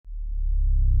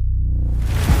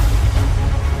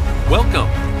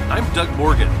Welcome. I'm Doug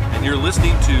Morgan, and you're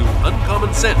listening to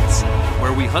Uncommon Sense,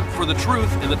 where we hunt for the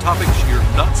truth in the topics you're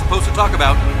not supposed to talk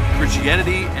about,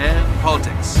 Christianity and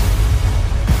politics.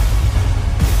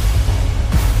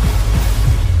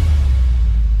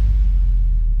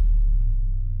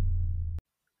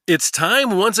 It's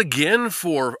time once again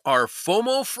for our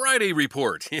FOMO Friday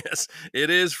report. Yes, it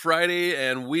is Friday,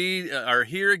 and we are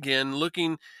here again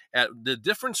looking at the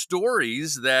different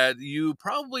stories that you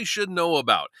probably should know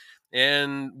about.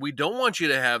 And we don't want you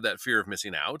to have that fear of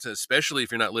missing out, especially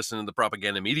if you're not listening to the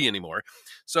propaganda media anymore.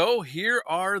 So here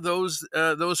are those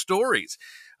stories.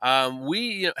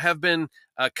 We have been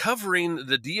covering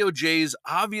the DOJ's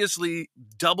obviously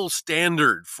double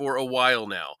standard for a while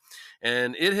now.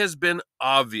 And it has been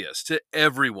obvious to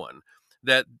everyone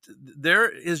that there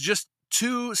is just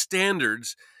two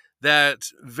standards that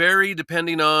vary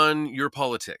depending on your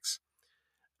politics.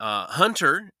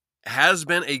 Hunter has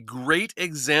been a great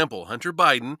example. Hunter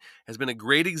Biden has been a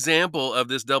great example of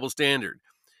this double standard.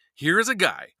 Here is a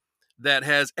guy that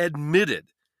has admitted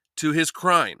to his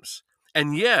crimes,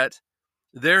 and yet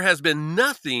there has been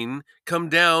nothing come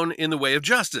down in the way of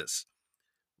justice.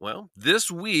 Well, this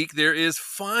week there is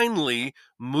finally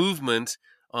movement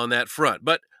on that front,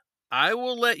 but I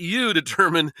will let you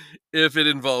determine if it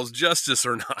involves justice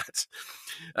or not.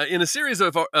 In a series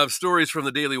of stories from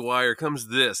the Daily Wire comes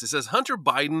this. It says Hunter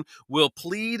Biden will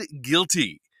plead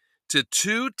guilty to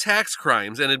 2 tax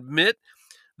crimes and admit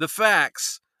the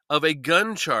facts of a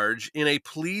gun charge in a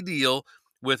plea deal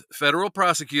with federal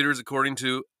prosecutors, according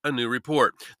to a new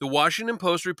report. The Washington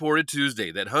Post reported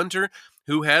Tuesday that Hunter,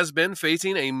 who has been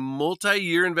facing a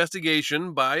multi-year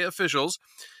investigation by officials,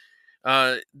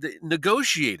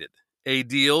 negotiated a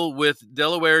deal with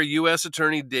Delaware U.S.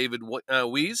 Attorney David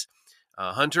Weiss.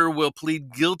 Hunter will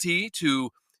plead guilty to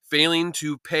failing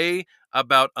to pay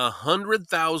about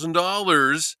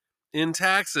 $100,000 in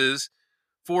taxes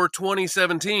for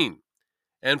 2017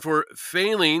 and for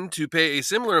failing to pay a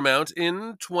similar amount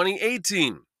in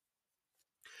 2018.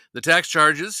 The tax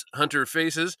charges Hunter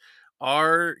faces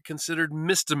are considered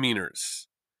misdemeanors.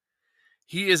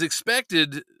 He is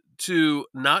expected to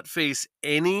not face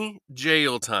any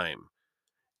jail time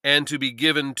and to be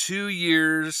given 2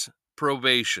 years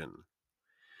probation.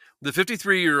 The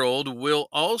 53-year-old will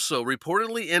also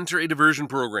reportedly enter a diversion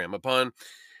program upon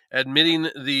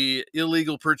admitting the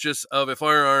illegal purchase of a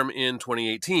firearm in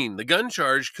 2018. The gun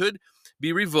charge could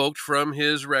be revoked from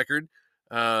his record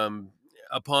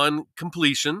upon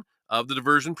completion of the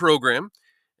diversion program,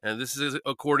 and this is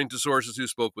according to sources who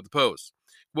spoke with the Post.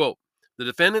 Quote, the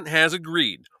defendant has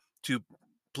agreed to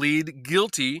plead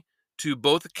guilty to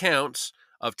both counts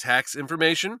of tax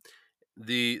information.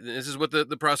 This is what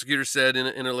the prosecutor said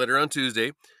in a letter on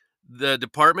Tuesday. The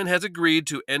department has agreed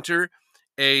to enter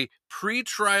a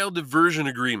pretrial diversion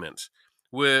agreement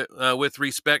with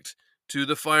respect to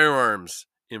the firearms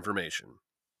information.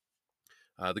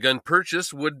 The gun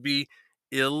purchase would be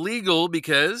illegal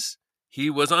because he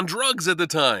was on drugs at the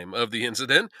time of the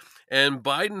incident, and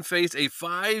Biden faced a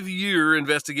 5-year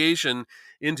investigation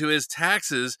into his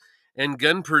taxes and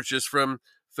gun purchase from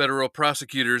federal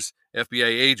prosecutors, FBI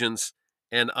agents,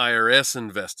 and IRS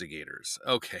investigators.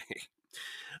 Okay,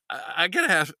 I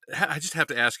just have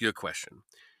to ask you a question.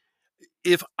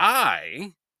 If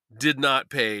I did not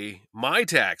pay my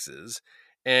taxes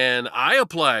and I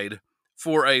applied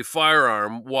for a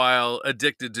firearm while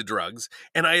addicted to drugs,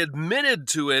 and I admitted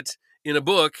to it in a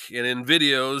book and in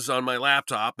videos on my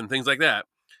laptop and things like that,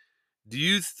 do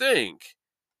you think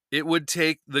it would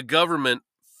take the government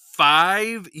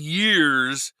 5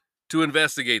 years to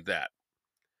investigate that?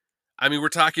 I mean, we're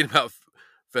talking about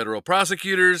federal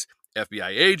prosecutors, FBI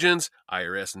agents,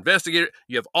 IRS investigators.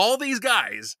 You have all these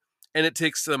guys, and it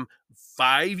takes them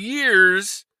 5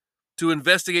 years to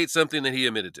investigate something that he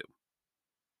admitted to.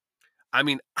 I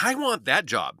mean, I want that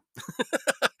job.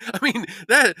 I mean,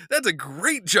 that's a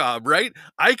great job, right?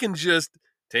 I can just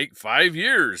take 5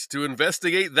 years to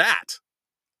investigate that.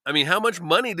 I mean, how much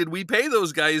money did we pay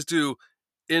those guys to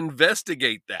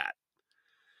investigate that?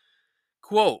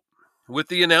 Quote, with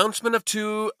the announcement of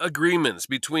 2 agreements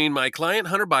between my client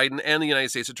Hunter Biden and the United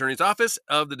States Attorney's Office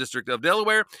of the District of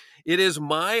Delaware, it is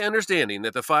my understanding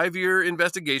that the 5-year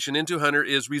investigation into Hunter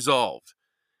is resolved.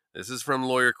 This is from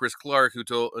lawyer Chris Clark, who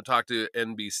talked to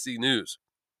NBC News.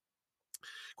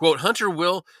 Quote, Hunter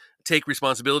will take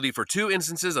responsibility for 2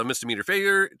 instances of misdemeanor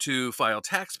failure to file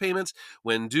tax payments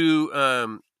when due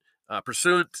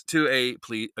pursuant to a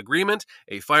plea agreement.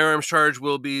 A firearms charge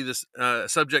will be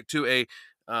subject to a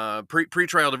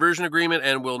pretrial diversion agreement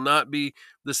and will not be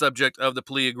the subject of the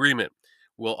plea agreement.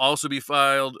 will also be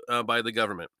filed by the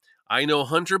government. I know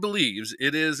Hunter believes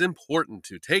it is important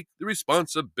to take the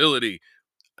responsibility.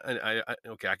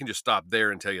 Okay, I can just stop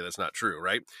there and tell you that's not true,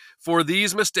 right? For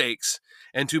these mistakes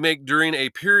and to make during a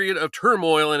period of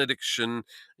turmoil and addiction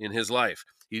in his life.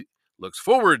 He looks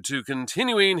forward to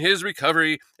continuing his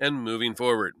recovery and moving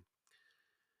forward.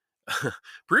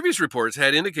 Previous reports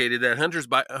had indicated that Hunter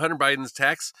Biden's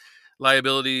tax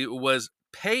liability was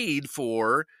paid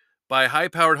for by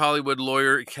high-powered Hollywood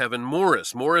lawyer Kevin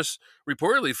Morris. Morris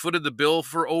reportedly footed the bill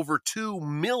for over $2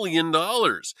 million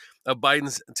of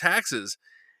Biden's taxes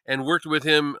and worked with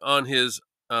him on his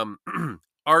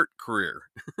art career.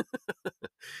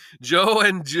 Joe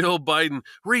and Jill Biden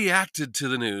reacted to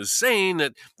the news, saying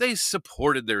that they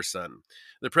supported their son.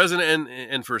 The president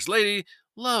and first lady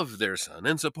love their son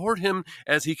and support him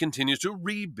as he continues to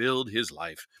rebuild his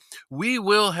life. We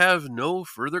will have no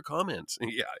further comments.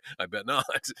 Yeah, I bet not.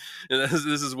 And this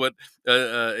is what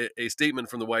a statement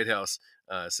from the White House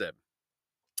said.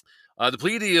 The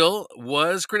plea deal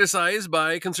was criticized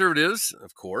by conservatives,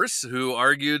 of course, who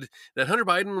argued that Hunter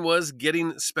Biden was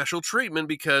getting special treatment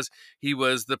because he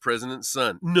was the president's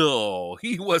son. No,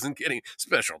 he wasn't getting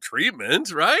special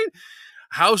treatment, right?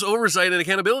 House Oversight and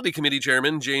Accountability Committee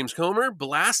Chairman James Comer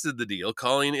blasted the deal,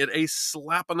 calling it a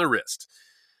slap on the wrist.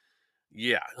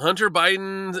 Yeah, Hunter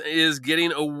Biden is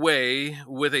getting away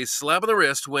with a slap on the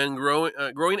wrist when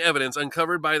growing evidence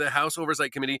uncovered by the House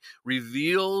Oversight Committee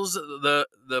reveals the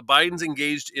Bidens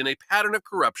engaged in a pattern of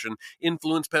corruption,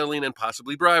 influence peddling, and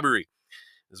possibly bribery.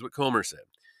 This is what Comer said.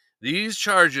 These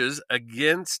charges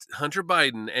against Hunter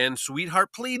Biden and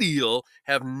sweetheart plea deal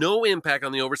have no impact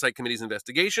on the Oversight Committee's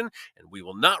investigation, and we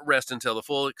will not rest until the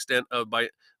full extent of the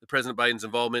President Biden's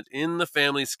involvement in the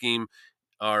family scheme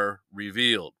are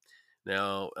revealed.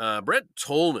 Now, Brett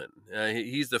Tolman,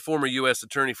 he's the former U.S.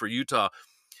 attorney for Utah.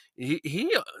 He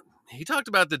talked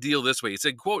about the deal this way. He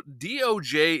said, quote,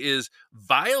 DOJ is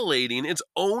violating its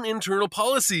own internal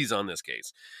policies on this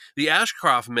case. The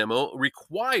Ashcroft memo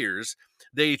requires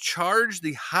they charge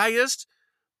the highest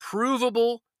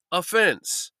provable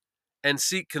offense and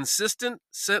seek consistent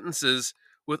sentences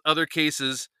with other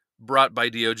cases brought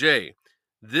by DOJ.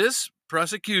 This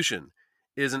prosecution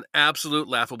is an absolute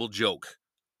laughable joke.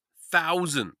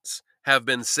 Thousands have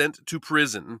been sent to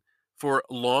prison for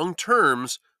long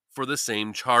terms for the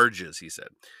same charges, he said.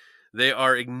 They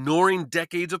are ignoring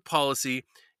decades of policy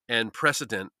and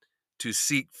precedent to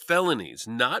seek felonies,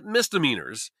 not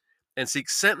misdemeanors, and seek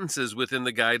sentences within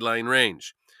the guideline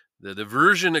range. The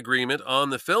diversion agreement on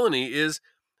the felony is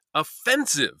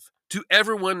offensive to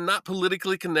everyone not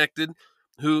politically connected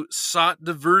who sought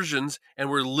diversions and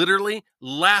were literally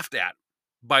laughed at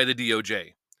by the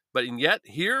DOJ. But yet,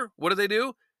 here, what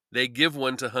do? They give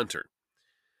one to Hunter.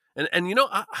 And you know,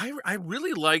 I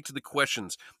really liked the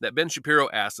questions that Ben Shapiro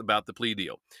asked about the plea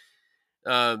deal.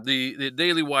 The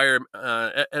Daily Wire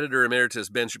editor emeritus,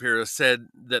 Ben Shapiro, said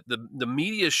that the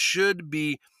media should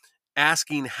be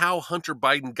asking how Hunter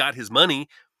Biden got his money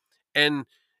and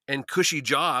cushy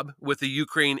job with the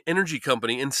Ukraine energy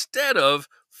company instead of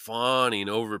fawning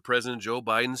over President Joe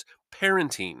Biden's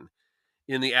parenting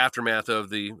in the aftermath of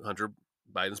the Hunter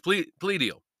Biden's plea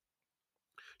deal.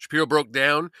 Shapiro broke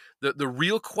down the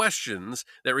real questions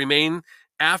that remain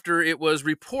after it was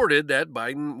reported that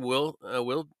Biden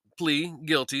will plead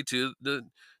guilty to the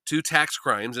two tax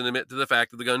crimes and admit to the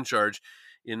fact of the gun charge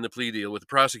in the plea deal with the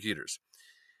prosecutors.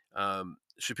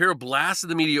 Shapiro blasted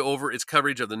the media over its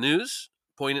coverage of the news,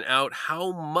 pointing out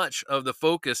how much of the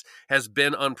focus has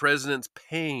been on President's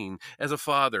pain as a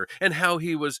father and how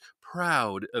he was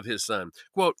proud of his son.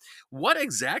 Quote, what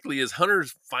exactly is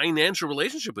Hunter's financial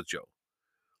relationship with Joe?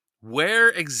 Where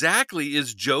exactly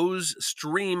is Joe's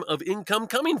stream of income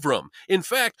coming from? In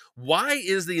fact, why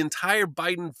is the entire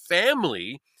Biden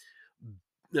family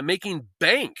making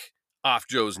bank off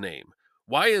Joe's name?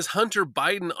 Why is Hunter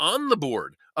Biden on the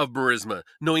board of Burisma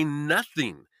knowing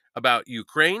nothing about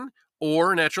Ukraine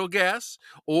or natural gas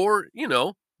or,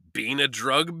 being a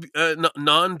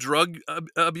non-drug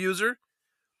abuser?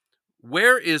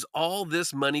 Where is all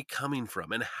this money coming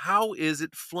from and how is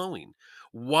it flowing?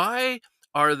 Why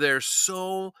are there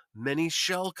so many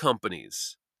shell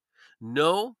companies?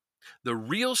 No, the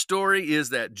real story is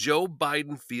that Joe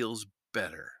Biden feels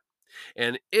better.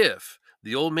 And if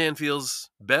the old man feels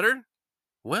better,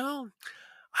 well,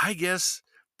 I guess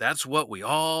that's what we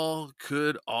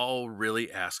could all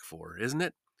really ask for, isn't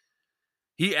it?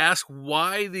 He asked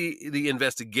why the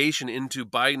investigation into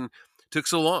Biden took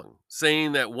so long,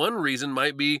 saying that one reason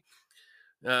might be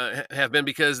have been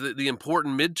because the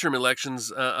important midterm elections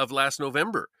of last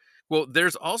November. Well,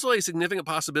 there's also a significant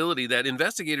possibility that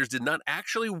investigators did not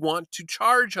actually want to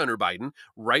charge Hunter Biden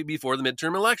right before the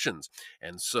midterm elections.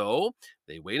 And so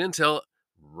they wait until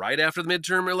right after the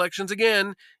midterm elections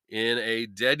again in a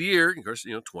dead year. Of course,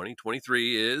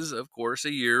 2023 is, of course,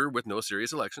 a year with no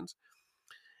serious elections.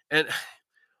 And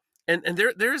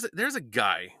there's a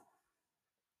guy.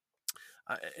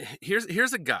 Uh,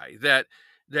 here's a guy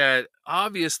that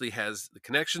obviously has the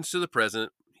connections to the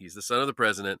president. He's the son of the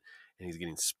president, and he's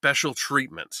getting special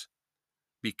treatment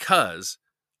because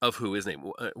of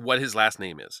what his last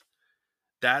name is.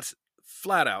 That's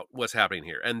flat out what's happening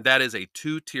here. And that is a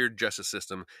two-tiered justice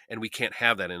system, and we can't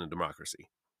have that in a democracy.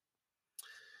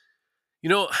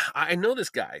 I know this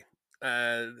guy.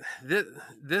 This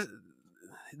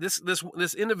this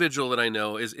this individual that I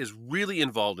know is really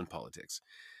involved in politics.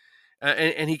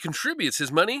 And he contributes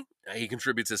his money, he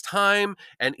contributes his time,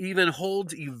 and even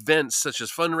holds events such as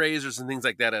fundraisers and things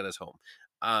like that at his home.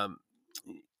 Um,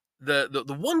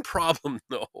 the one problem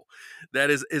though that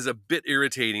is a bit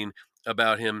irritating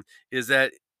about him is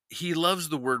that he loves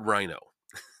the word rhino.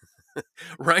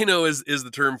 Rhino is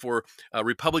the term for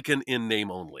Republican in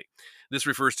name only. This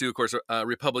refers to, of course,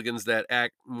 Republicans that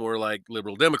act more like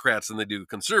liberal Democrats than they do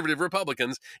conservative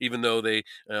Republicans, even though they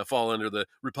fall under the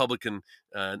Republican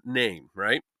name,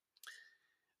 right?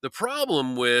 The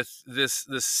problem with this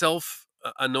self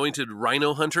anointed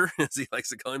rhino hunter, as he likes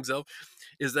to call himself,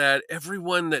 is that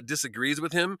everyone that disagrees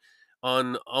with him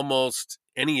on almost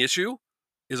any issue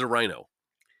is a rhino.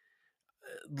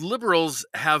 Liberals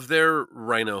have their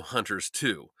rhino hunters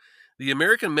too. The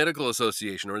American Medical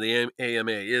Association, or the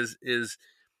AMA, is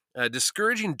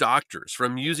discouraging doctors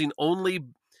from using only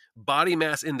body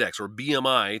mass index, or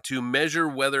BMI, to measure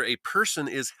whether a person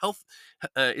is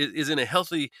in a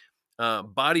healthy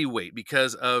body weight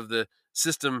because of the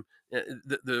system.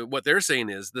 What they're saying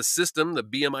is the system, the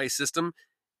BMI system,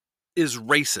 is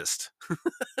racist.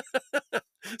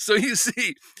 So you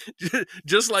see,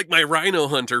 just like my rhino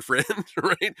hunter friend,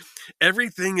 right?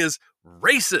 Everything is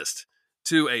racist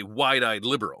to a wide-eyed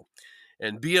liberal.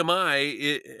 And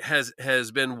BMI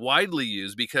has been widely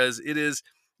used because it is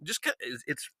just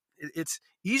it's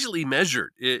easily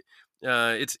measured.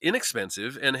 It's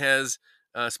inexpensive and has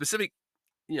specific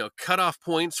cutoff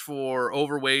points for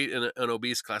overweight and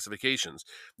obese classifications.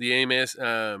 The AMS,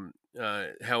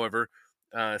 however,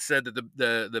 said that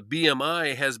the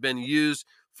BMI has been used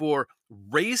for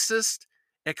racist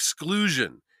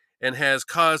exclusion and has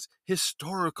caused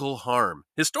historical harm.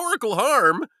 Historical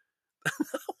harm.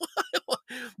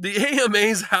 The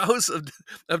AMA's House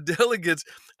of Delegates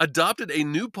adopted a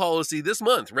new policy this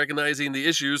month recognizing the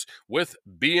issues with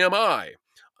BMI.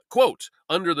 Quote,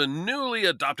 under the newly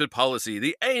adopted policy,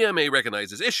 the AMA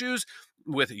recognizes issues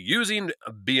with using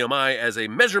BMI as a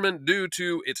measurement due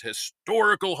to its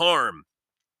historical harm.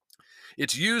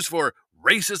 It's used for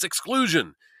racist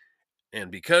exclusion. And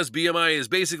because BMI is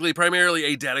basically primarily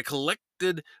a data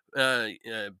collected,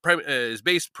 is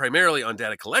based primarily on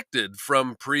data collected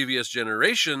from previous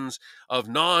generations of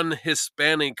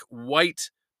non-Hispanic white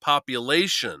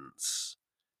populations,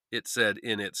 it said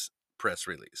in its press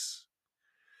release.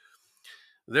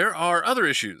 There are other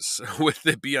issues with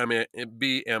the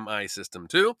BMI system,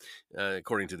 too,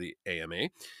 according to the AMA.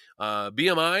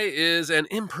 BMI is an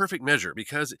imperfect measure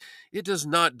because it does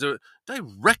not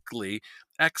directly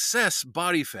access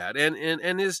body fat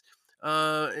and is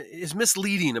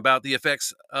misleading about the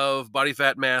effects of body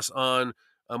fat mass on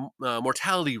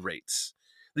mortality rates.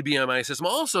 The BMI system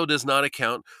also does not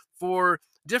account for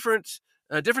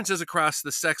differences across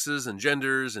the sexes and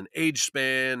genders and age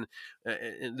span,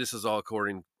 and this is all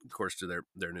according, of course, to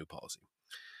their new policy.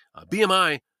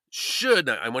 BMI should,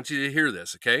 I want you to hear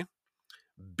this, okay?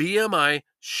 BMI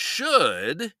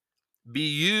should be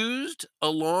used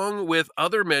along with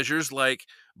other measures like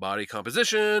body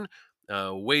composition,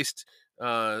 waist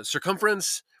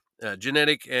circumference,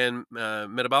 genetic and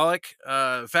metabolic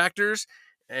factors,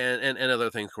 and other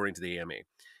things according to the AMA.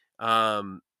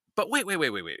 But wait.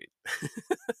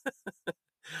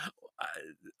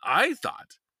 I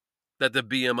thought that the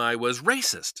BMI was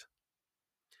racist.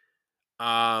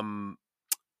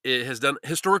 It has done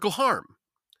historical harm.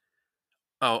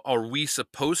 Are we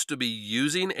supposed to be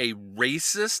using a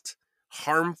racist,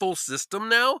 harmful system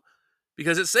now?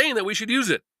 Because it's saying that we should use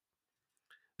it.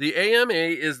 The AMA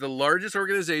is the largest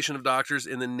organization of doctors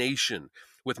in the nation,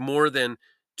 with more than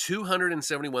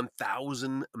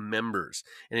 271,000 members.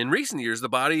 And in recent years, the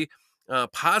body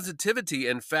positivity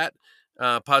and fat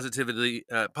positivity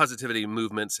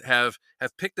movements have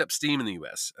picked up steam in the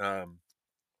U.S.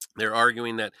 They're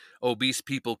arguing that obese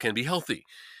people can be healthy.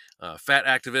 Fat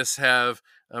activists have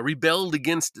rebelled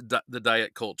against the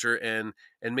diet culture and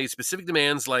made specific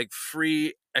demands like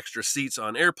free extra seats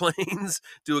on airplanes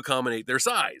to accommodate their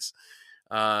size.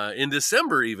 In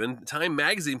December, even, Time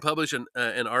magazine published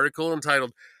an article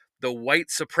entitled "The White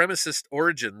Supremacist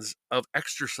Origins of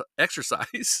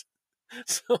Exercise."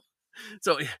 so,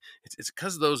 so it's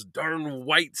because of those darn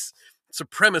whites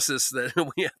supremacists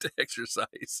that we have to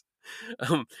exercise.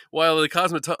 While the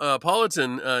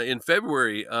Cosmopolitan in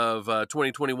February of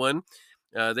 2021,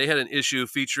 they had an issue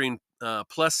featuring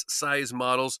plus size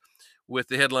models with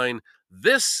the headline,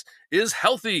 "This is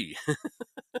healthy."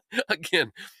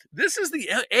 Again, this is the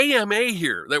AMA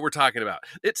here that we're talking about.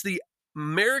 It's the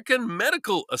American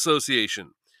Medical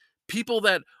Association, people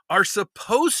that are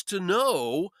supposed to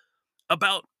know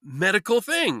about medical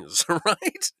things,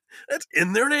 right? That's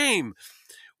in their name.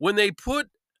 When they put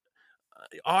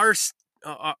our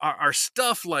our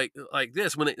stuff like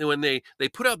this, when they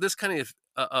put out this kind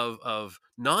of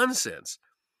nonsense,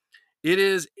 it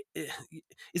is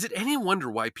it any wonder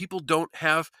why people don't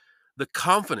have the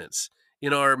confidence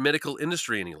in our medical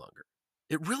industry any longer?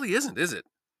 It really isn't, is it?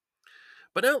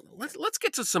 But now let's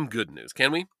get to some good news,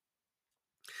 can we?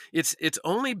 It's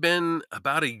only been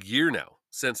about a year now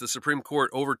since the Supreme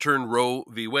Court overturned Roe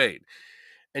v. Wade,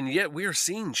 and yet we are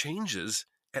seeing changes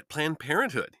at Planned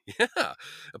Parenthood. Yeah,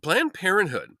 Planned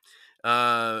Parenthood,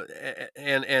 and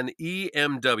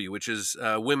EMW, which is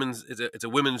women's. It's a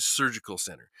women's surgical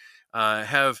center,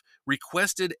 have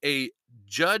requested a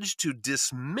judge to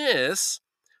dismiss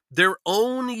their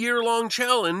own year-long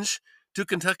challenge to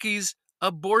Kentucky's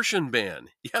abortion ban.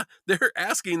 Yeah, they're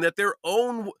asking that their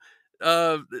own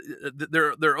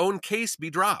case be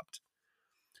dropped.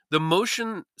 The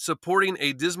motion supporting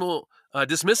a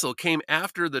dismissal came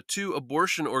after the two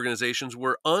abortion organizations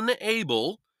were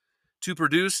unable to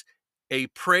produce a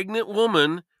pregnant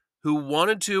woman who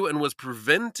wanted to and was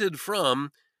prevented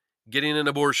from getting an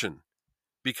abortion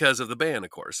because of the ban, of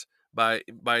course, by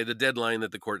the deadline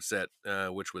that the court set,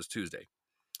 which was Tuesday.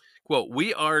 Quote,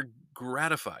 "We are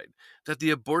gratified that the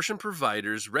abortion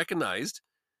providers recognized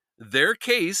their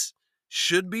case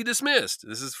should be dismissed."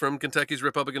 This is from Kentucky's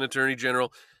Republican Attorney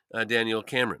General, Daniel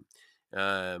Cameron.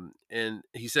 And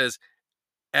he says,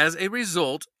 "As a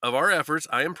result of our efforts,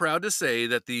 I am proud to say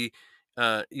that the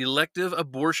elective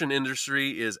abortion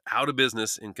industry is out of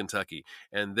business in Kentucky,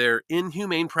 and their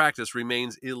inhumane practice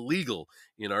remains illegal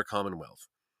in our Commonwealth."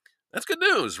 That's good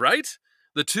news, right?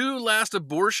 The two last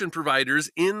abortion providers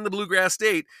in the Bluegrass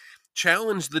State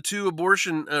challenged the two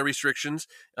abortion restrictions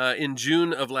in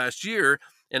June of last year.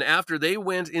 And after they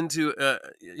went into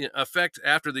effect,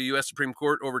 after the U.S. Supreme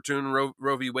Court overturned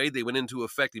Roe v. Wade, they went into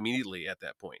effect immediately at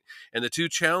that point. And the two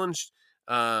challenged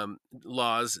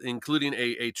laws, including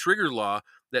a trigger law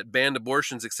that banned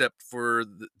abortions except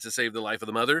to save the life of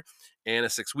the mother, and a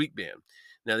 6-week ban.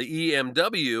 Now, the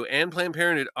EMW and Planned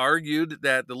Parenthood argued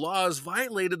that the laws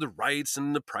violated the rights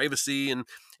and the privacy and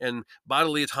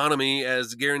bodily autonomy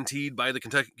as guaranteed by the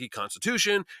Kentucky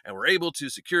Constitution, and were able to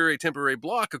secure a temporary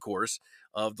block, of course,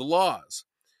 of the laws.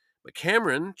 But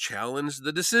Cameron challenged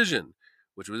the decision,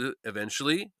 which was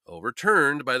eventually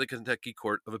overturned by the Kentucky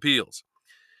Court of Appeals.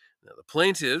 Now, the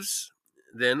plaintiffs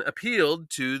then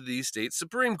appealed to the state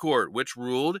Supreme Court, which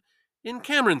ruled in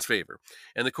Cameron's favor.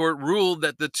 And the court ruled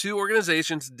that the two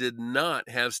organizations did not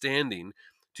have standing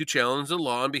to challenge the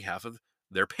law on behalf of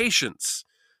their patients.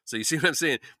 So you see what I'm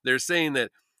saying? They're saying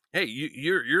that, hey,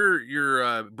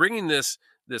 you're bringing this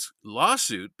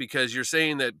lawsuit because you're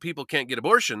saying that people can't get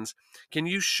abortions. Can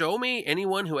you show me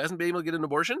anyone who hasn't been able to get an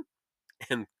abortion?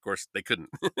 And of course, they couldn't.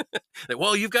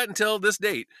 Well, you've got until this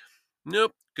date.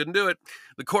 Nope, couldn't do it.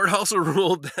 The court also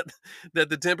ruled that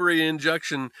the temporary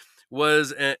injunction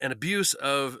was an abuse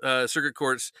of circuit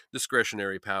court's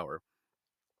discretionary power.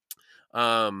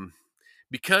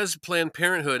 Because Planned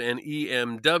Parenthood and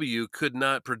EMW could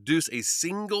not produce a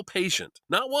single patient,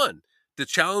 not one, to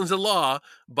challenge the law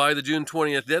by the June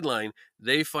 20th deadline,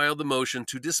 they filed the motion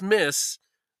to dismiss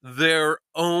their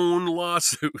own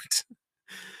lawsuit.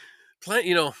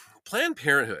 Planned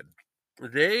Parenthood,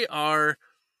 they're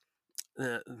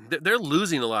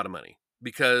losing a lot of money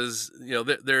because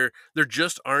there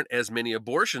just aren't as many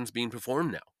abortions being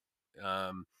performed now,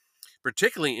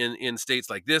 particularly in states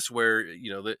like this where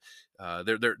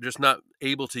they're just not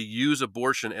able to use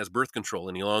abortion as birth control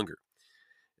any longer.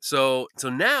 So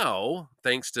now,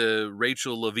 thanks to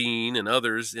Rachel Levine and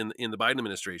others in the Biden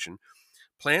administration,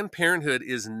 Planned Parenthood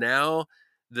is now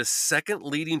the second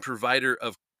leading provider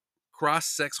of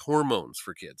cross-sex hormones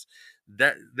for kids.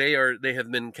 That they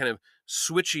have been kind of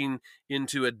switching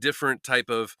into a different type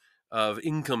of of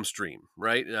income stream,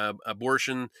 right?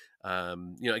 Abortion,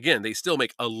 again, they still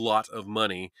make a lot of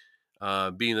money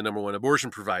being the number one abortion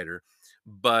provider,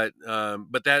 but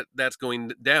that's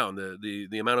going down.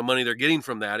 The amount of money they're getting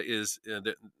from that is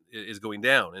going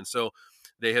down, and so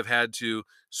they have had to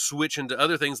switch into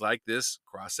other things like this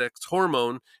cross-sex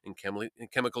hormone and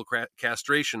chemical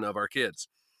castration of our kids.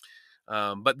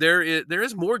 But there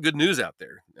is more good news out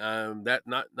there. That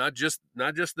not just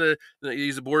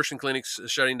these abortion clinics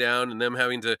shutting down and them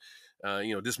having to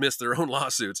dismiss their own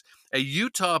lawsuits. A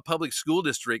Utah public school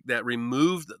district that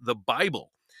removed the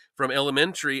Bible from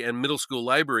elementary and middle school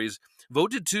libraries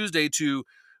voted Tuesday to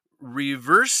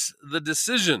reverse the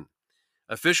decision.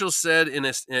 Officials said in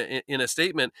a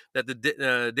statement that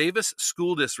the Davis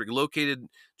School District, located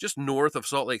just north of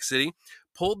Salt Lake City,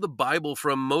 pulled the Bible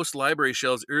from most library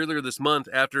shelves earlier this month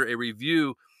after a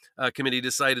review committee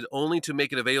decided only to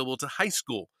make it available to high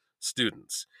school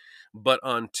students. But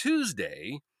on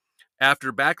Tuesday,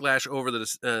 after backlash over the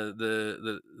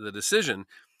decision,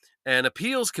 an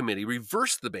appeals committee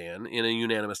reversed the ban in a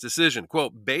unanimous decision.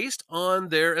 Quote, based on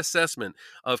their assessment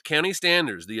of county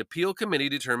standards, the appeal committee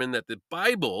determined that the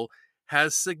Bible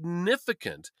has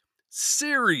significant,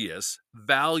 serious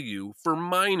value for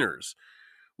minors,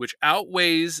 which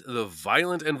outweighs the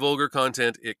violent and vulgar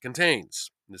content it contains.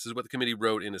 This is what the committee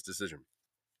wrote in its decision.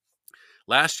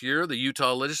 Last year, the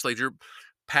Utah legislature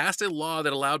passed a law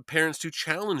that allowed parents to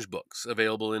challenge books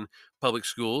available in public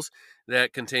schools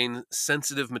that contain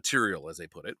sensitive material, as they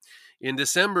put it. In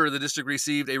December, the district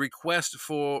received a request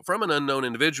from an unknown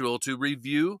individual to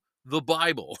review the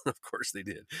Bible. Of course they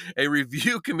did. A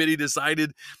review committee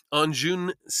decided on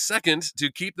June 2nd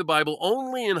to keep the Bible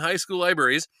only in high school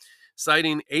libraries,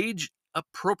 citing age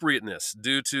appropriateness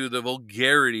due to the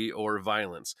vulgarity or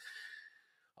violence.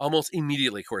 Almost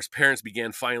immediately, of course, parents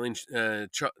began filing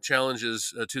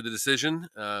challenges to the decision,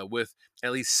 with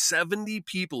at least 70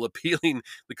 people appealing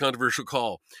the controversial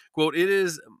call. Quote, it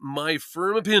is my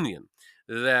firm opinion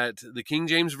that the King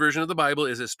James Version of the Bible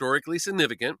is historically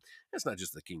significant. It's not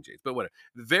just the King James, but whatever.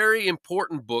 Very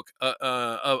important book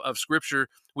of Scripture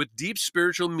with deep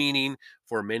spiritual meaning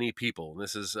for many people. And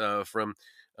this is from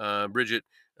Bridget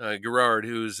Gerard,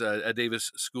 who's a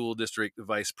Davis School District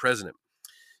Vice President.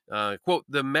 Quote,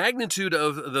 the magnitude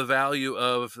of the value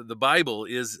of the Bible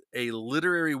is a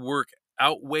literary work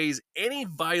outweighs any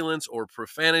violence or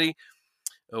profanity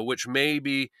which may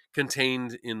be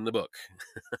contained in the book.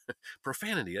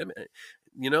 Profanity, I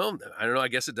don't know, I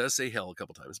guess it does say hell a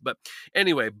couple times. But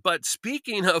anyway,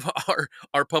 speaking of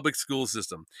our public school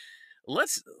system,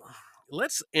 let's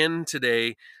end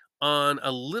today on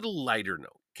a little lighter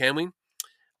note, can we?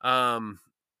 I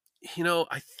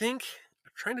think,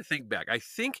 I'm trying to think back. I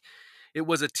think it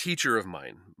was a teacher of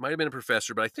mine, might have been a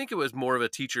professor, but I think it was more of a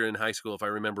teacher in high school, if I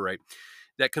remember right,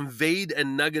 that conveyed a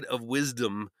nugget of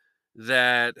wisdom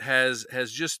that has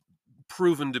just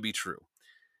proven to be true.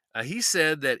 He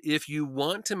said that if you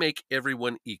want to make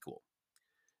everyone equal,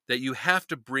 that you have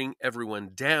to bring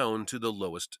everyone down to the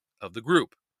lowest of the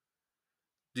group.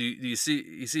 Do you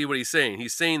see what he's saying?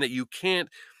 He's saying that you can't,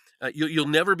 you'll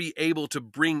never be able to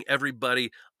bring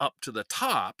everybody up to the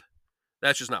top.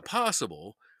 That's just not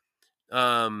possible.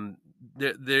 But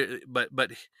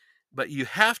you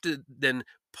have to then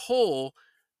pull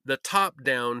the top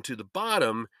down to the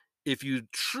bottom if you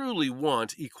truly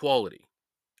want equality.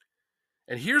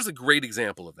 And here's a great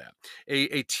example of that.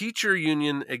 A teacher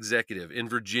union executive in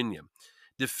Virginia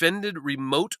defended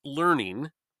remote learning,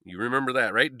 you remember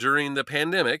that, right, during the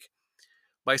pandemic,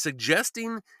 by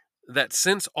suggesting that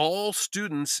since all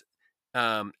students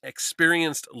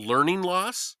experienced learning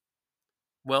loss,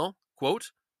 well,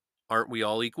 quote, aren't we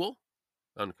all equal?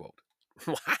 Unquote.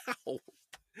 Wow.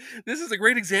 This is a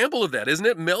great example of that, isn't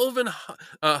it? Melvin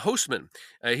Hostman,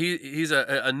 he's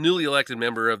a newly elected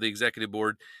member of the executive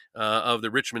board of the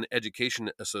Richmond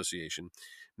Education Association,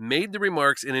 made the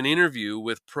remarks in an interview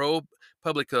with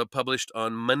ProPublica published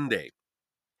on Monday.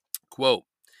 Quote,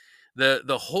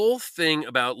 the whole thing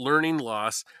about learning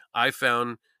loss I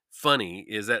found funny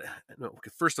is that,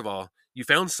 first of all, you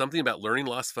found something about learning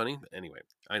loss funny? Anyway,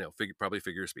 I know, probably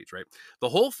figure of speech, right? The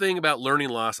whole thing about learning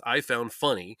loss I found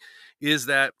funny is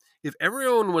that if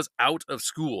everyone was out of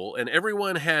school and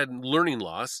everyone had learning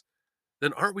loss,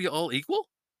 then aren't we all equal?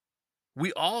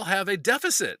 We all have a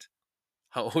deficit,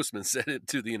 how Hostman said it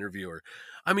to the interviewer.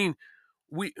 I mean,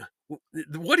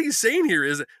 what he's saying here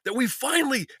is that we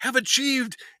finally have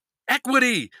achieved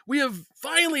equity. We have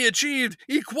finally achieved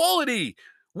equality.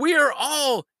 We are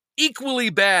all equally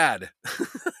bad.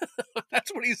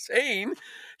 That's what he's saying.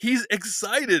 He's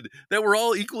excited that we're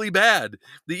all equally bad.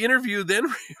 The interview then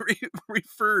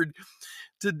referred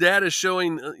to data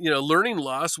showing, learning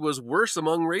loss was worse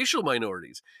among racial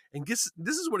minorities. And guess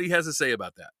this is what he has to say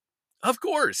about that. Of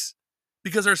course,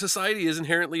 because our society is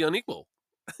inherently unequal.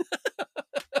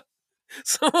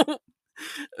 So,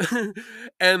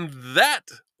 and that,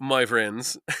 my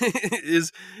friends,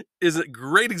 is a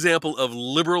great example of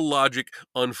liberal logic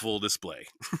on full display.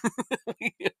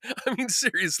 I mean,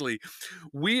 seriously,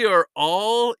 we are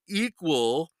all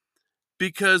equal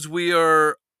because we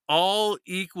are all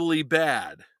equally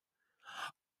bad.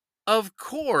 Of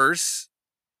course,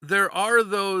 there are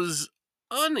those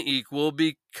unequal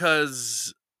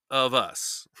because of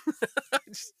us.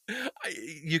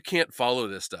 You can't follow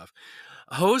this stuff.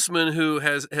 Hostman, who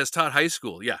has taught high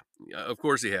school, yeah, of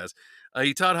course he has.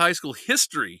 He taught high school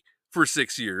history for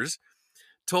 6 years.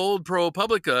 Told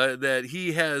ProPublica that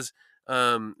he has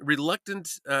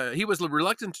reluctant. He was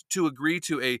reluctant to agree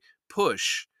to a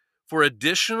push for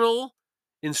additional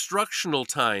instructional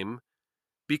time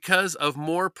because of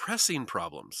more pressing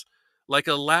problems, like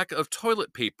a lack of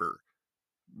toilet paper,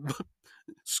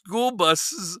 school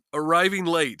buses arriving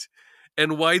late,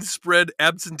 and widespread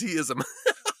absenteeism.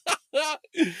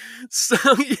 So,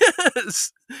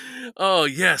 yes. Oh,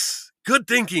 yes. Good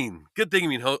thinking. Good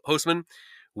thinking, Hostman.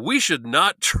 We should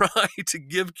not try to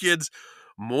give kids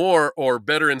more or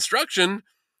better instruction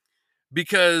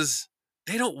because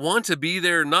they don't want to be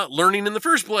there not learning in the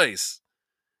first place.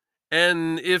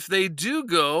 And if they do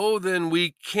go, then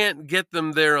we can't get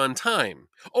them there on time.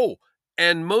 Oh,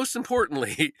 and most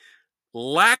importantly,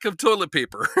 lack of toilet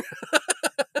paper.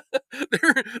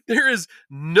 There is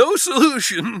no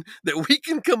solution that we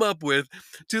can come up with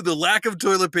to the lack of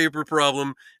toilet paper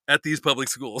problem at these public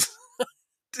schools.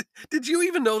 Did you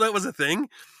even know that was a thing?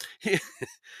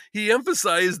 He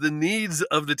emphasized the needs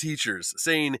of the teachers,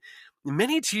 saying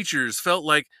many teachers felt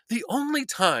like the only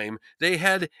time they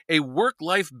had a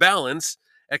work-life balance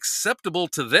acceptable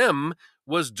to them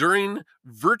was during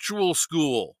virtual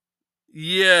school.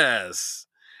 Yes.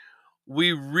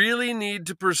 We really need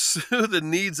to pursue the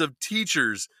needs of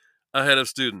teachers ahead of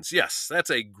students. Yes, that's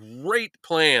a great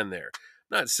plan there.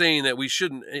 Not saying that we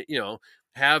shouldn't,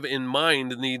 have in mind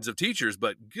the needs of teachers,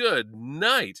 but good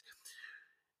night.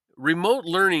 Remote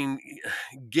learning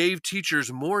gave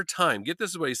teachers more time. Get this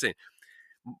is what he's saying.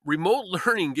 Remote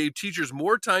learning gave teachers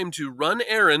more time to run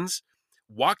errands,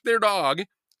 walk their dog,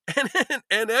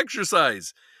 and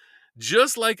exercise,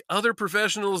 just like other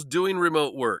professionals doing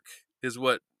remote work, is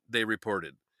what they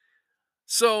reported.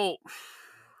 So,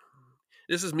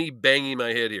 this is me banging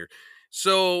my head here.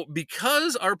 So,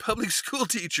 because our public school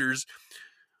teachers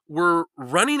were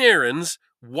running errands,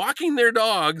 walking their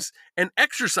dogs, and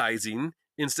exercising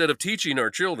instead of teaching our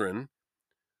children,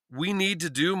 we need to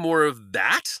do more of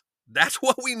that? That's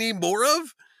what we need more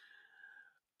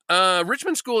of?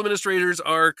 Richmond school administrators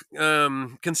are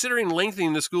considering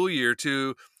lengthening the school year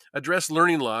to address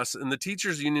learning loss, and the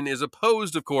teachers union is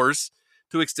opposed, of course,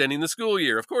 to extending the school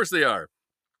year. Of course they are.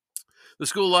 The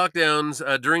school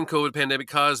lockdowns during COVID pandemic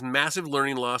caused massive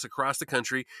learning loss across the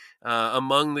country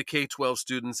among the K-12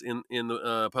 students in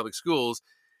the public schools.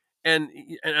 And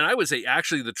I would say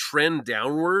actually the trend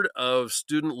downward of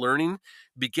student learning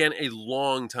began a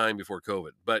long time before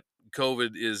COVID, but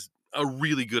COVID is a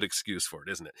really good excuse for it,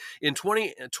 isn't it? In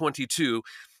 2022,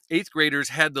 eighth graders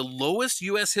had the lowest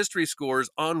U.S. history scores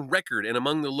on record and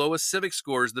among the lowest civic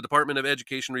scores the Department of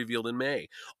Education revealed in May.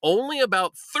 Only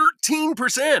about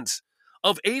 13%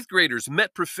 of eighth graders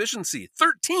met proficiency.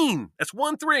 13! That's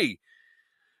 1-3.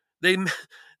 They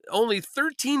Only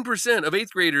 13% of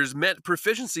eighth graders met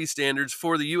proficiency standards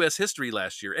for the U.S. history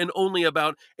last year, and only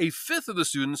about a fifth of the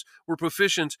students were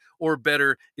proficient or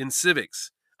better in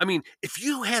civics. I mean, if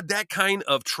you had that kind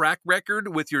of track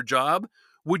record with your job,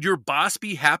 would your boss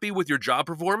be happy with your job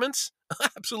performance?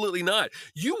 Absolutely not.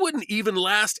 You wouldn't even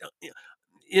last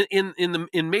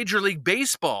in Major League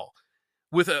Baseball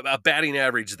with a batting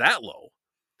average that low.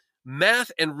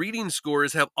 Math and reading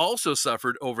scores have also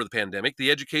suffered over the pandemic.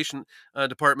 The education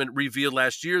department revealed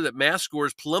last year that math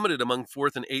scores plummeted among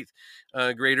fourth and eighth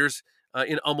graders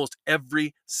in almost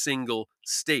every single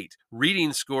state.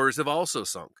 Reading scores have also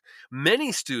sunk.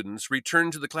 Many students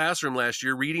returned to the classroom last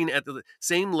year reading at the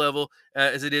same level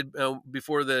as they did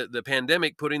before the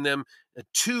pandemic, putting them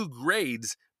 2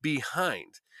 grades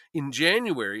behind. In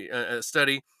January, a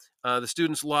study, the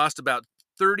students lost about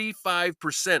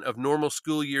 35% of normal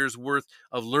school years worth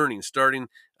of learning starting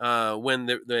when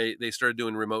they started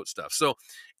doing remote stuff. So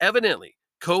evidently,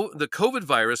 the COVID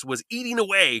virus was eating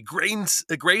away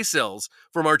gray cells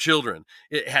from our children.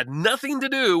 It had nothing to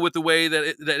do with the way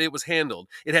that it was handled.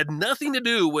 It had nothing to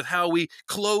do with how we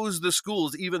closed the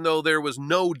schools, even though there was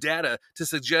no data to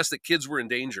suggest that kids were in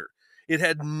danger. It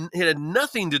had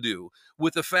nothing to do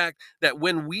with the fact that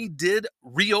when we did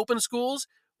reopen schools,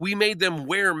 we made them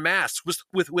wear masks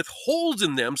with holes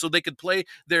in them so they could play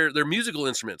their musical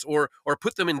instruments, or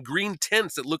put them in green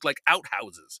tents that looked like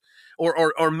outhouses,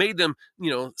 or made them,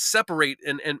 separate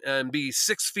and be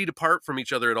 6 feet apart from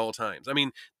each other at all times. I mean,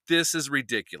 this is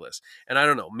ridiculous. And I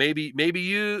don't know, maybe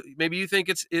you think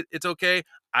it's okay.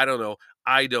 I don't know.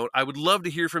 I don't. I would love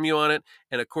to hear from you on it.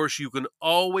 And of course, you can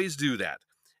always do that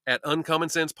at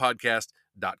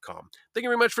uncommonsensepodcast.com. Thank you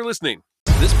very much for listening.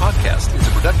 This podcast is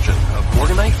a production of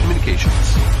Morganite Communications.